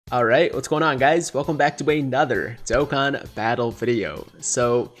Alright, what's going on guys? Welcome back to another Dokkan battle video.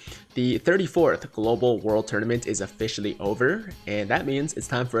 So, the 34th Global World Tournament is officially over, and that means it's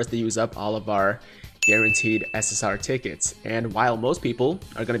time for us to use up all of our guaranteed SSR tickets. And while most people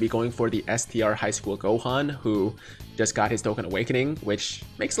are going to be going for the STR High School Gohan, who just got his Dokkan Awakening, which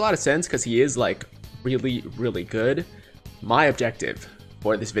makes a lot of sense because he is like really good, my objective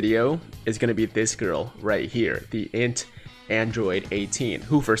for this video is going to be this girl right here, the Int Android 18,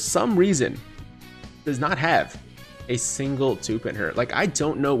 who for some reason does not have a single dupe in her. Like, I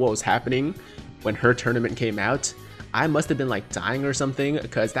don't know what was happening when her tournament came out. I must have been like dying or something,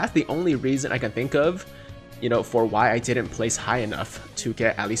 because that's the only reason I can think of, you know, for why I didn't place high enough to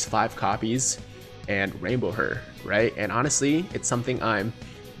get at least 5 copies and rainbow her, right? And honestly, it's something I'm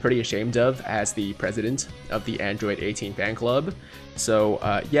pretty ashamed of as the president of the Android 18 fan club. So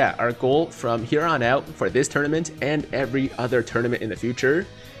yeah, our goal from here on out for this tournament and every other tournament in the future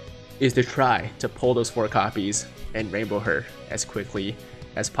is to try to pull those 4 copies and rainbow her as quickly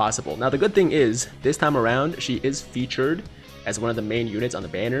as possible. Now the good thing is, this time around she is featured as one of the main units on the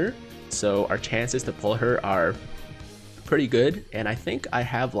banner, so our chances to pull her are pretty good. And I think I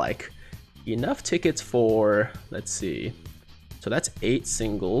have like enough tickets for, let's see, so that's 8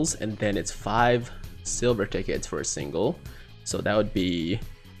 singles, and then it's 5 silver tickets for a single. So that would be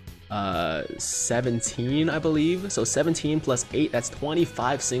 17, I believe. So 17 plus 8, that's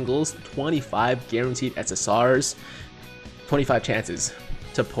 25 singles, 25 guaranteed SSRs, 25 chances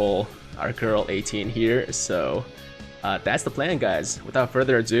to pull our girl 18 here. So that's the plan, guys. Without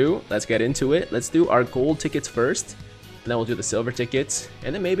further ado, let's get into it. Let's do our gold tickets first, and then we'll do the silver tickets,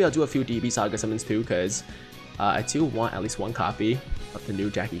 and then maybe I'll do a few DB Saga summons too, because I do want at least 1 copy of the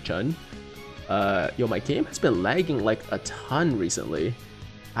new Jackie Chun. Yo, my game has been lagging like a ton recently.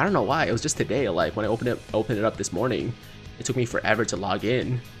 I don't know why. It was just today, like when I opened it up this morning, it took me forever to log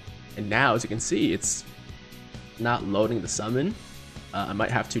in, and now as you can see, it's not loading the summon. I might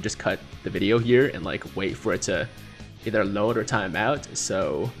have to just cut the video here and like wait for it to either load or time out.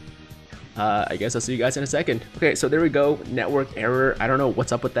 So I guess I'll see you guys in a second. Okay, so there we go. Network error. I don't know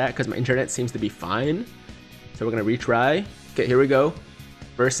what's up with that because my internet seems to be fine. So we're gonna retry. Okay, here we go.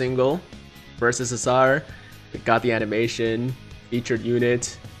 First single, first SSR. We got the animation, featured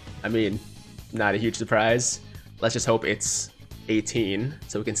unit. I mean, not a huge surprise. Let's just hope it's 18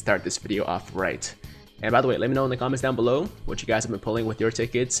 so we can start this video off right. And by the way, let me know in the comments down below what you guys have been pulling with your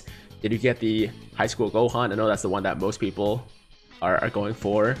tickets. Did you get the High School Gohan? I know that's the one that most people are going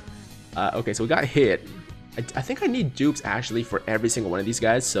for. Okay, so we got hit. I think I need dupes actually for every single one of these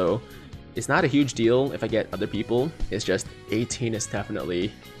guys, so it's not a huge deal if I get other people. It's just 18 is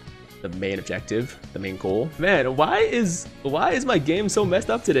definitely the main objective, the main goal. Man, why is my game so messed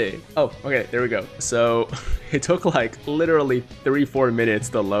up today? Oh, okay, there we go. So it took like literally 3-4 minutes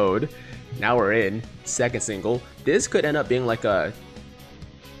to load. Now we're in second single. This could end up being like a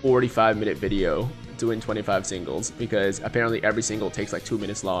 45-minute video doing 25 singles, because apparently every single takes like 2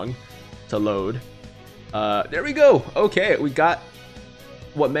 minutes long to load. There we go. Okay, we got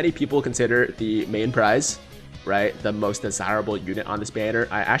what many people consider the main prize, right? The most desirable unit on this banner.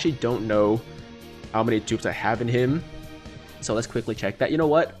 I actually don't know how many dupes I have in him, so let's quickly check that. You know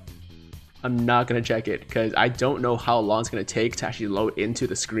what? I'm not gonna check it because I don't know how long it's gonna take to actually load into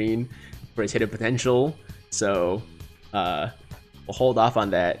the screen for his hidden potential. So we'll hold off on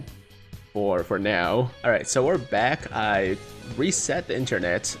that for now. All right, so we're back. I reset the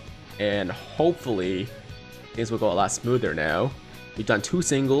internet, and hopefully things will go a lot smoother now. We've done 2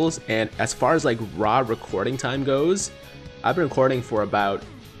 singles, and as far as like raw recording time goes, I've been recording for about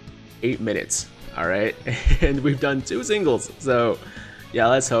 8 minutes, all right? And we've done 2 singles, so yeah,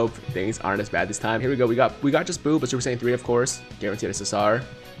 let's hope things aren't as bad this time. Here we go. We got just Boo, but Super Saiyan 3, of course, guaranteed SSR,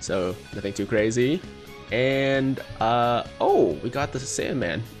 so nothing too crazy. And oh, we got the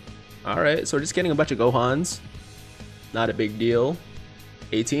Saiyaman. All right, so we're just getting a bunch of Gohans, not a big deal.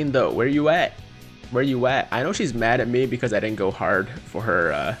 18 though, where you at? Where you at? I know she's mad at me because I didn't go hard for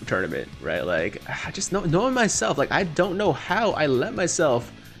her tournament, right? Like, I just knowing myself, like, I don't know how I let myself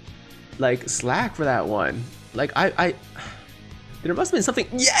like slack for that one. Like, I there must have been something.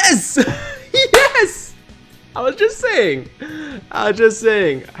 Yes. Yes, I was just saying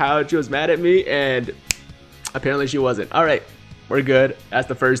how she was mad at me, and apparently she wasn't. All right, we're good. That's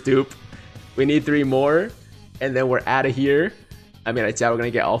the first dupe. We need 3 more and then we're out of here. I mean, I doubt we're gonna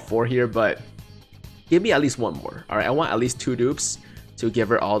get all 4 here, but give me at least 1 more. All right, I want at least 2 dupes to give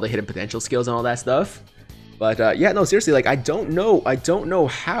her all the hidden potential skills and all that stuff. But yeah, no, seriously, like, I don't know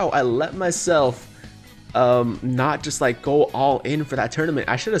how I let myself not just like go all in for that tournament.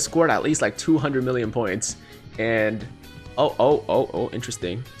 I should have scored at least like 200 million points, and Oh,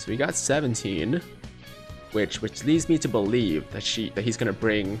 interesting. So we got 17, which leads me to believe that he's gonna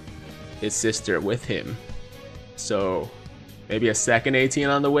bring his sister with him. So maybe a second 18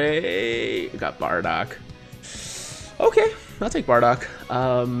 on the way. We got Bardock. Okay, I'll take Bardock.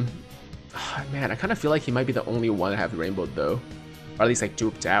 Man, I kind of feel like he might be the only one to have rainbowed though, or at least like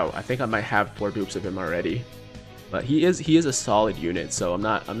duped out. I think I might have 4 dupes of him already, but he is a solid unit, so I'm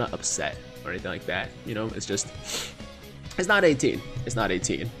not upset or anything like that. You know, it's just it's not 18. It's not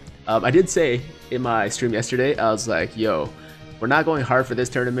 18. I did say in my stream yesterday, I was like, yo, we're not going hard for this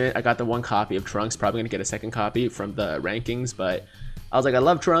tournament. I got the 1 copy of Trunks, probably gonna get a second copy from the rankings, but I was like, I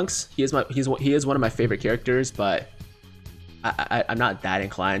love Trunks. He is one of my favorite characters, but I'm not that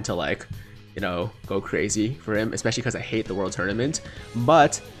inclined to, like, you know, go crazy for him, especially because I hate the World Tournament.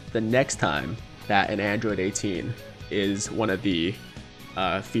 But the next time that an Android 18 is one of the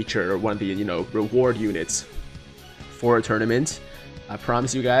feature or one of the, you know, reward units for a tournament, I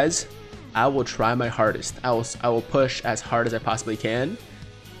promise you guys, I will try my hardest. I will push as hard as I possibly can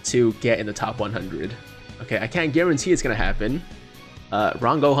to get in the top 100. Okay, I can't guarantee it's gonna happen.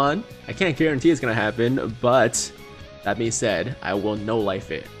 Wrong Gohan, I can't guarantee it's gonna happen, but that being said, I will no-life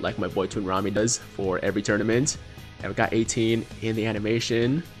it like my boy Toon Rami does for every tournament. And we got 18 in the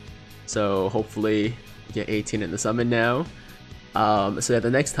animation, so hopefully we get 18 in the summon now. So that the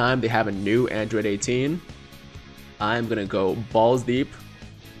next time they have a new Android 18, I'm gonna go balls deep,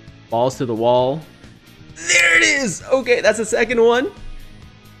 balls to the wall. There it is! Okay, that's the second one.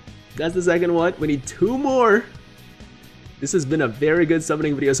 That's the second one. We need 2 more. This has been a very good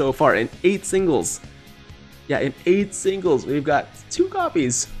summoning video so far, in 8 singles. Yeah, in 8 singles, we've got 2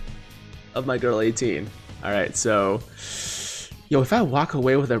 copies of my girl 18. Alright, so, yo, if I walk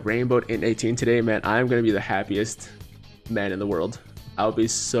away with a rainbow in 18 today, man, I'm gonna be the happiest man in the world. I'll be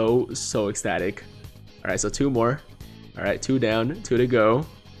so ecstatic. Alright, so 2 more. Alright, 2 down, 2 to go.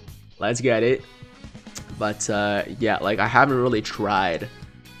 Let's get it. But, yeah, like, I haven't really tried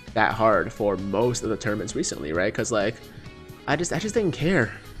that hard for most of the tournaments recently, right? Because, like, I just didn't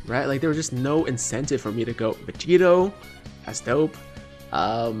care. Right, like there was just no incentive for me to go Vegito, that's dope,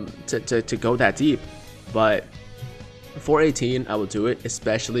 to go that deep. But for 18, I will do it,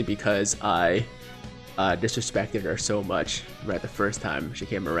 especially because I disrespected her so much right the first time she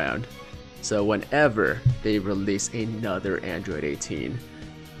came around. So whenever they release another Android 18,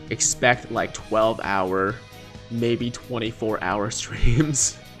 expect like 12-hour, maybe 24-hour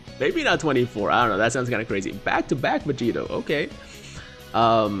streams. Maybe not 24. I don't know. That sounds kind of crazy. Back-to-back Vegito. Okay.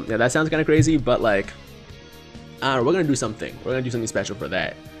 Yeah, that sounds kind of crazy, but like, I don't know, we're gonna do something. We're gonna do something special for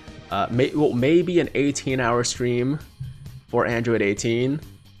that. Maybe an 18-hour stream for Android 18.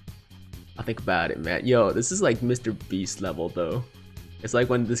 I'll think about it, man. Yo, this is like Mr. Beast level though. It's like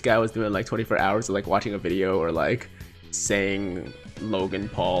when this guy was doing like 24 hours of like watching a video or like saying Logan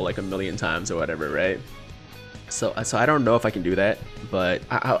Paul like a million times or whatever, right? So I don't know if I can do that, but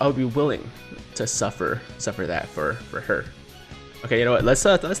I'll be willing to suffer that for her. Okay, you know what? Let's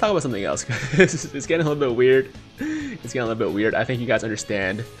talk about something else. It's getting a little bit weird. It's getting a little bit weird. I think you guys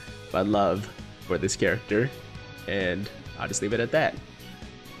understand my love for this character, and I'll just leave it at that.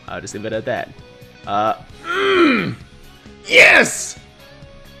 I'll just leave it at that. Yes!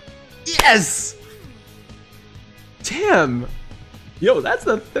 Yes! Damn! Yo, that's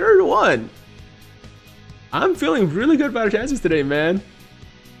the 3rd one. I'm feeling really good about our chances today, man.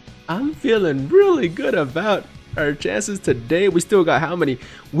 I'm feeling really good about our chances today. We still got how many?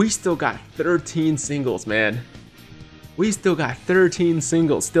 We still got 13 singles, man. We still got 13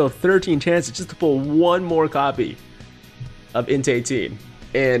 singles. Still 13 chances just to pull 1 more copy of Int 18.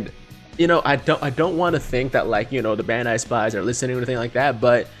 And you know, I don't want to think that, like, you know, the Bandai spies are listening or anything like that,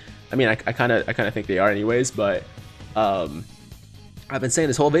 but I mean, I kind of think they are anyways. But I've been saying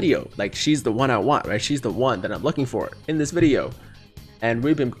this whole video, like, she's the one I want, right? She's the one that I'm looking for in this video, and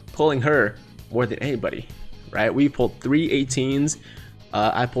we've been pulling her more than anybody. Right, we pulled 3 18s.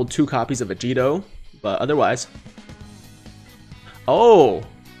 I pulled 2 copies of Vegito, but otherwise, oh,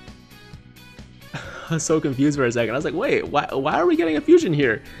 I was so confused for a second. I was like, wait, why are we getting a fusion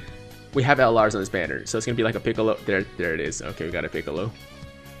here? We have LRs on this banner, so it's gonna be like a Piccolo. There it is. Okay, we got a Piccolo.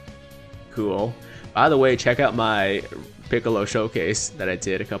 Cool. By the way, check out my Piccolo showcase that I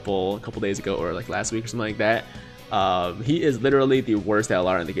did a couple days ago, or like last week or something like that. He is literally the worst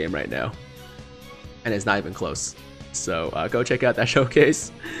LR in the game right now, and it's not even close. So go check out that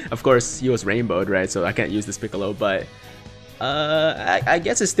showcase. Of course, he was rainbowed, right? So I can't use this Piccolo, but I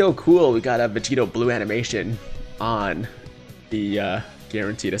guess it's still cool. We got a Vegito blue animation on the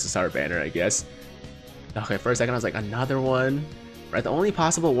guaranteed SSR banner, I guess. Okay, for a second I was like, another one, right? The only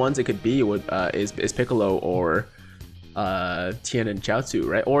possible ones it could be would is Piccolo or Tien and Chaozu,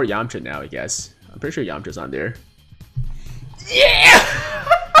 right? Or Yamcha now, I guess. I'm pretty sure Yamcha's on there. Yeah!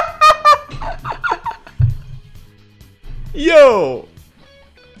 Yo!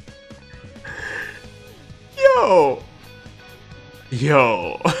 Yo!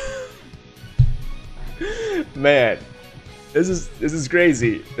 Yo! Man, this is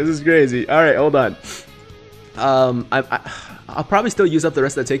crazy. This is crazy. All right, hold on. I'll probably still use up the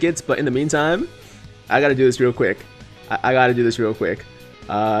rest of the tickets, but in the meantime, I gotta do this real quick. I gotta do this real quick.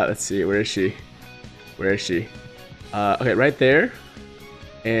 Let's see, where is she? Where is she? Okay, right there.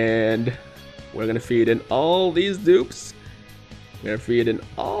 And we're gonna feed in all these dupes. We're gonna feed in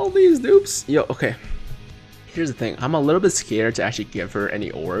all these dupes. Yo, okay. Here's the thing. I'm a little bit scared to actually give her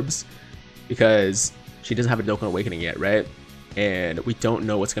any orbs because she doesn't have a Dokkan Awakening yet, right? And we don't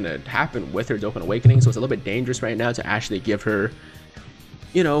know what's gonna happen with her Dokkan Awakening, so it's a little bit dangerous right now to actually give her,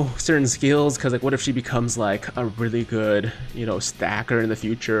 you know, certain skills, because like what if she becomes like a really good, you know, stacker in the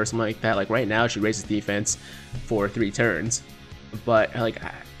future or something like that. Like right now she raises defense for 3 turns, but like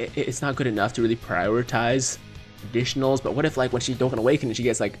it's not good enough to really prioritize additionals. But what if like when she Dokkan Awaken she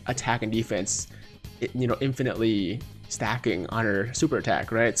gets like attack and defense, you know, infinitely stacking on her super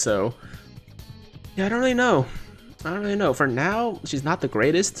attack, right? So yeah, I don't really know. For now, she's not the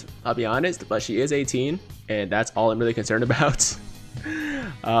greatest, I'll be honest, but she is 18, and that's all I'm really concerned about.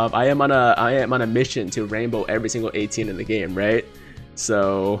 I am on a mission to rainbow every single 18 in the game, right?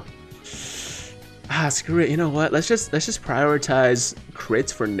 So screw it. You know what? Let's just prioritize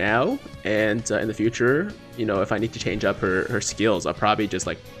crits for now, and in the future, you know, if I need to change up her skills, I'll probably just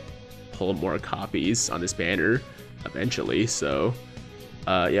like pull more copies on this banner eventually. So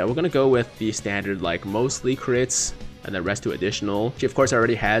yeah, we're gonna go with the standard, like mostly crits and the rest to additional. She of course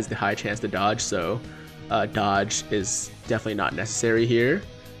already has the high chance to dodge, so dodge is definitely not necessary here.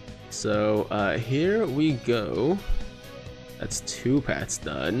 So here we go. That's 2 paths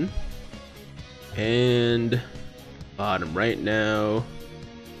done. And bottom right now,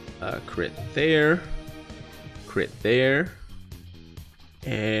 crit there,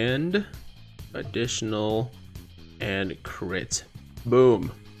 and additional and crit.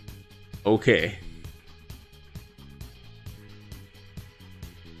 Boom. Okay.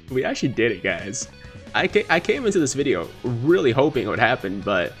 We actually did it, guys. I came into this video really hoping it would happen,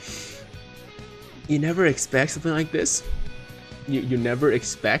 but you never expect something like this. You never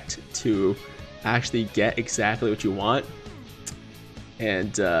expect to actually get exactly what you want.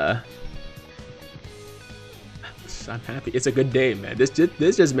 And I'm happy. It's a good day, man. This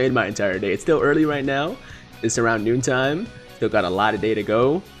just made my entire day. It's still early right now. It's around noontime. Still got a lot of day to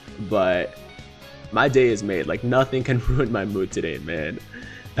go, but my day is made. Like nothing can ruin my mood today, man.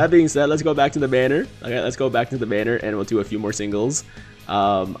 That being said, let's go back to the banner. Okay, let's go back to the banner and we'll do a few more singles.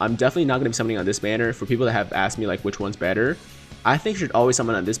 I'm definitely not going to be summoning on this banner. For people that have asked me like which one's better, I think you should always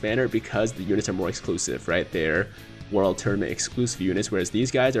summon on this banner because the units are more exclusive, right? They're World Tournament exclusive units, whereas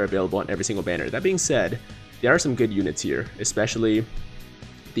these guys are available on every single banner. That being said, there are some good units here, especially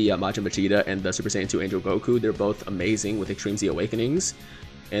the Majin Vegeta and the Super Saiyan 2 Angel Goku. They're both amazing with Extreme Z Awakenings.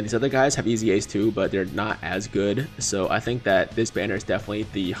 And these other guys have easy A's too, but they're not as good. So I think that this banner is definitely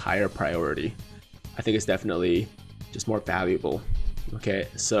the higher priority. I think it's definitely just more valuable. Okay,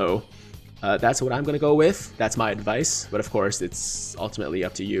 so that's what I'm going to go with. That's my advice, but of course it's ultimately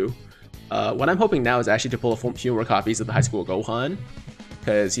up to you. What I'm hoping now is actually to pull a few more copies of the High School Gohan,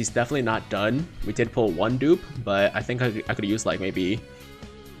 because he's definitely not done. We did pull 1 dupe, but I think I could use like maybe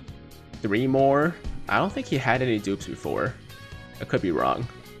 3 more. I don't think he had any dupes before. I could be wrong.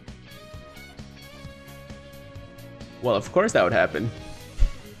 Well, of course that would happen.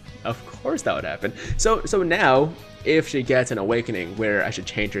 Of course that would happen. So now, if she gets an awakening where I should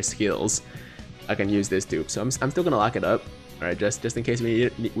change her skills, I can use this dupe. So I'm still gonna lock it up. All right, just in case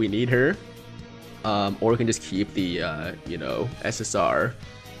we need her, or we can just keep the you know, SSR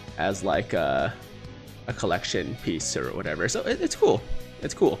as like a collection piece or whatever. So it's cool.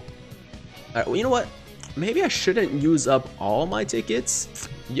 It's cool. All right, well, you know what? Maybe I shouldn't use up all my tickets.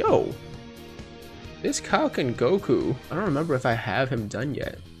 Yo, this Kaioken Goku, I don't remember if I have him done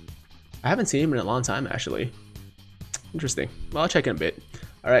yet. I haven't seen him in a long time, actually. Interesting. Well, I'll check in a bit.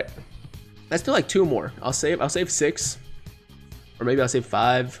 All right, let's do like 2 more. I'll save 6, or maybe I'll save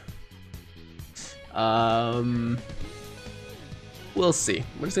 5. We'll see.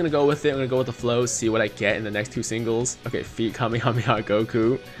 We're just gonna go with it. I'm gonna go with the flow, see what I get in the next 2 singles. Okay, feet Kamehameha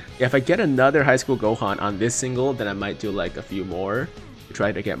Goku. Yeah, if I get another High School Gohan on this single, then I might do like a few more to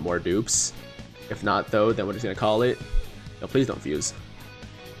try to get more dupes. If not though, then we're just gonna call it. No, please don't fuse.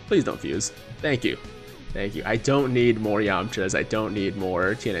 Please don't fuse. Thank you. Thank you. I don't need more Yamchas. I don't need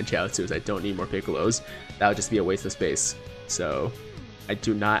more Tien and Chaozus. I don't need more Piccolos. That would just be a waste of space. So I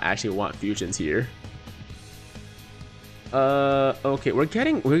do not actually want fusions here. Okay, we're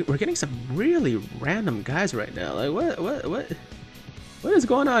getting some really random guys right now. Like what is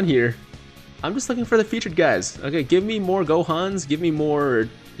going on here? I'm just looking for the featured guys. Okay, give me more Gohans, give me more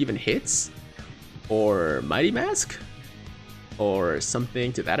even hits, or Mighty Mask, or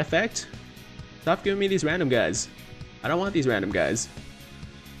something to that effect. Stop giving me these random guys. I don't want these random guys.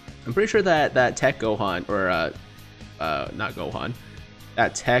 I'm pretty sure that Tech Gohan, or not Gohan,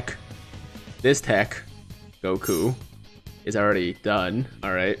 this Tech Goku is already done.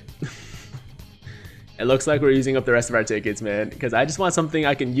 All right. It looks like we're using up the rest of our tickets, man, because I just want something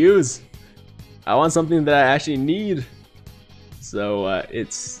I can use. I want something that I actually need. So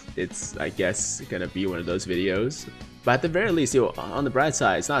it's I guess gonna be one of those videos. But at the very least, on the bright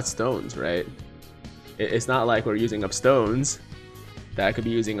side, it's not stones, right? It's not like we're using up stones that I could be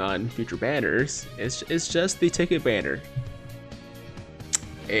using on future banners. It's just the ticket banner.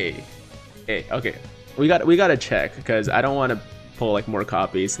 Hey, okay. We gotta check, because I don't want to pull like more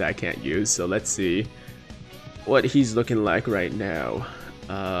copies that I can't use. So let's see what he's looking like right now.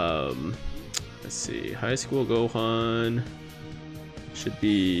 Let's see. High School Gohan should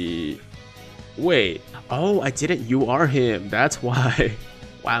be. Wait. Oh, I didn't UR him. That's why.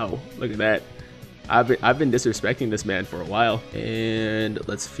 Wow. Look at that. I've been disrespecting this man for a while. And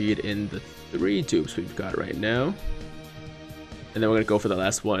let's feed in the 3 dupes we've got right now. And then we're gonna go for the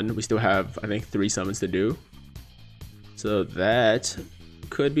last one. We still have, I think, 3 summons to do. So that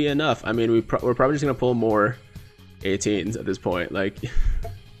could be enough. I mean, we're probably just gonna pull more 18s at this point. Like,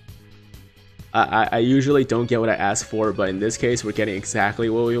 I usually don't get what I ask for, but in this case, we're getting exactly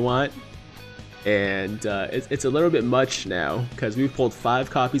what we want. And it's a little bit much now, because we've pulled 5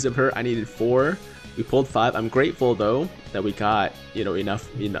 copies of her. I needed 4. We pulled 5. I'm grateful though that we got, you know, enough,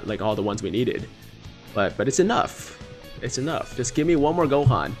 like all the ones we needed. But it's enough. It's enough. Just give me one more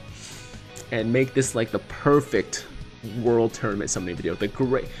Gohan and make this like the perfect World Tournament summoning video.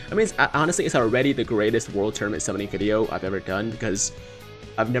 I mean, honestly, it's already the greatest World Tournament summoning video I've ever done, because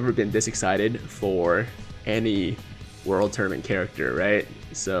I've never been this excited for any World Tournament character, right?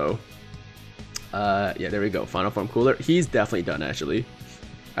 So yeah, there we go. Final Form Cooler. He's definitely done, actually.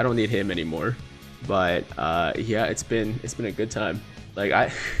 I don't need him anymore. But yeah, it's been a good time. Like I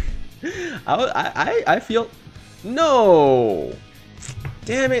feel. No,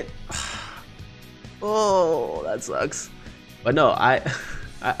 damn it. Oh, that sucks. But no, I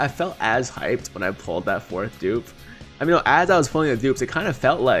felt as hyped when I pulled that 4th dupe. I mean, as I was pulling the dupes, it kind of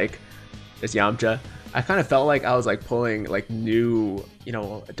felt like this Yamcha. I kind of felt like I was like pulling like new, you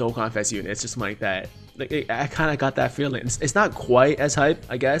know, Dokkan Fest units, just like that. Like I kind of got that feeling. It's not quite as hype,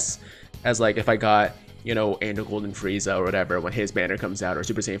 I guess, as like if I got, you know, Angel Golden Frieza or whatever when his banner comes out, or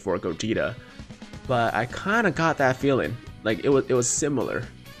Super Saiyan 4 Gogeta. But I kind of got that feeling. Like it was similar.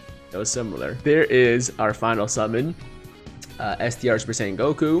 It was similar. There is our final summon, STR Super Saiyan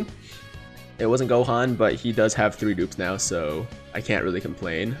Goku. It wasn't Gohan, but he does have 3 dupes now, so I can't really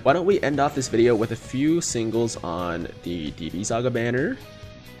complain. Why don't we end off this video with a few singles on the DB Saga banner,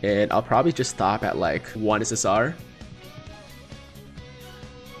 and I'll probably just stop at like 1 SSR.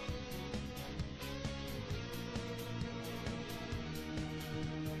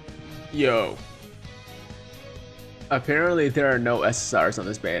 Yo. Apparently there are no SSRs on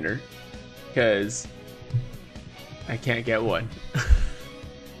this banner, because I can't get one.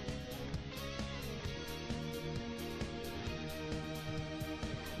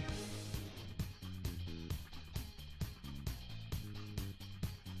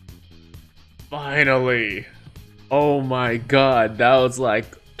 Finally. Oh my god, that was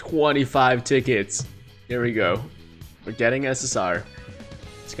like 25 tickets. Here we go. We're getting SSR.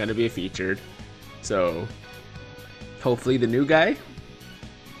 It's gonna be a featured. So hopefully the new guy.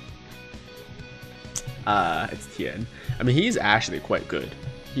 It's Tien. I mean, he's actually quite good.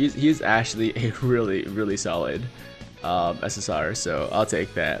 He's actually a really solid SSR, so I'll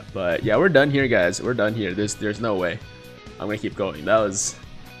take that. But yeah, we're done here, guys. We're done here. There's no way I'm gonna keep going. That was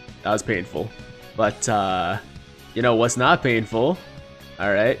painful. But you know what's not painful?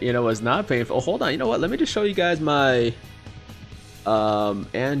 All right, you know what's not painful? Oh, hold on. You know what? Let me just show you guys my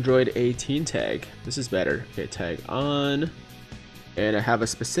Android 18 tag. This is better. Okay, tag on, and I have a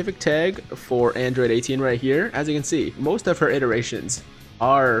specific tag for Android 18 right here. As you can see, most of her iterations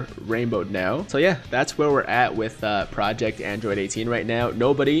are rainbowed now. So yeah, that's where we're at with Project Android 18 right now.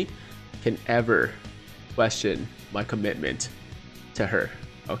 Nobody can ever question my commitment to her.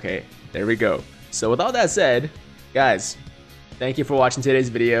 Okay, there we go. So with all that said, guys, thank you for watching today's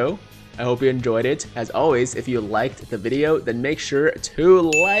video. I hope you enjoyed it. As always, if you liked the video, then make sure to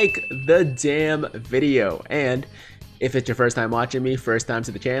like the damn video. And if it's your first time watching me, first time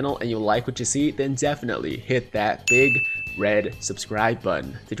to the channel, and you like what you see, then definitely hit that big red subscribe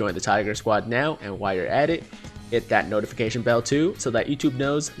button to join the Tiger Squad now. And while you're at it, hit that notification bell too, so that YouTube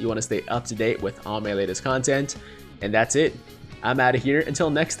knows you want to stay up to date with all my latest content. And that's it. I'm out of here. Until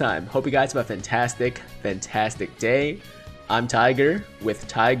next time, hope you guys have a fantastic day. I'm Tiger with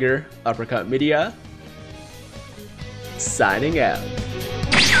Tiger Uppercut Media, signing out.